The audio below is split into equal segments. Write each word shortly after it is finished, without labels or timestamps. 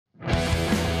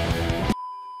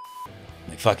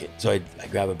fuck it. So I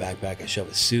grab a backpack, I shove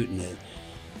a suit in it,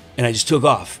 and I just took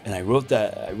off. And I wrote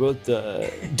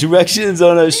the directions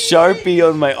on a Sharpie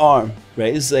on my arm,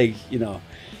 right? It's like, you know,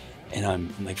 and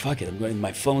I'm like, fuck it. I'm going,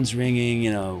 my phone's ringing,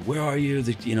 you know, where are you?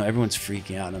 You know, everyone's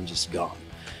freaking out and I'm just gone.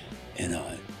 And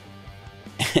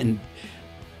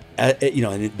you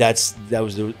know, and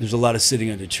there's a lot of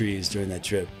sitting under trees during that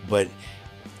trip, but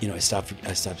you know, I stopped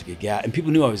to get gas, and people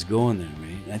knew I was going there,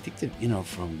 right? And I think that, you know,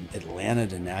 from Atlanta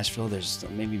to Nashville, there's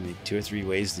maybe 2 or 3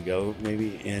 ways to go,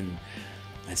 maybe. And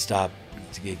I stopped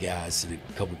to get gas, and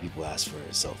a couple people asked for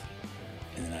a selfie,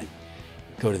 and then I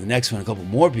go to the next one. A couple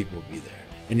more people would be there,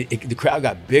 and the crowd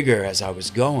got bigger as I was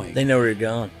going. They know where you're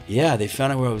going. Yeah, they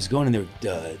found out where I was going, and they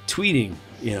were tweeting,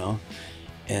 you know,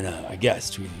 and I guess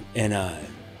tweeting. And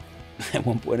at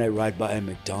one point, I ride by a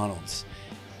McDonald's.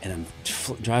 And I'm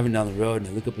driving down the road, and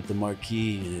I look up at the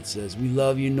marquee, and it says, "We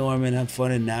love you, Norman. Have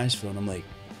fun in Nashville." And I'm like,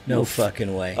 no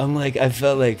fucking way. I'm like, I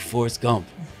felt like Forrest Gump.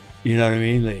 You know what I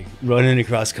mean? Like running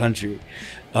across country.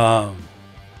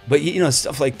 But you know,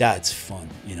 stuff like that's fun.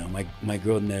 You know, my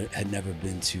girl had never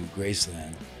been to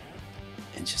Graceland,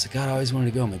 and she's like, "God, I always wanted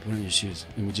to go." I'm like, "Put on your shoes,"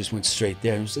 and we just went straight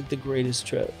there. It was like the greatest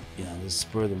trip. You know, the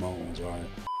spur of the moment was all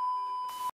right.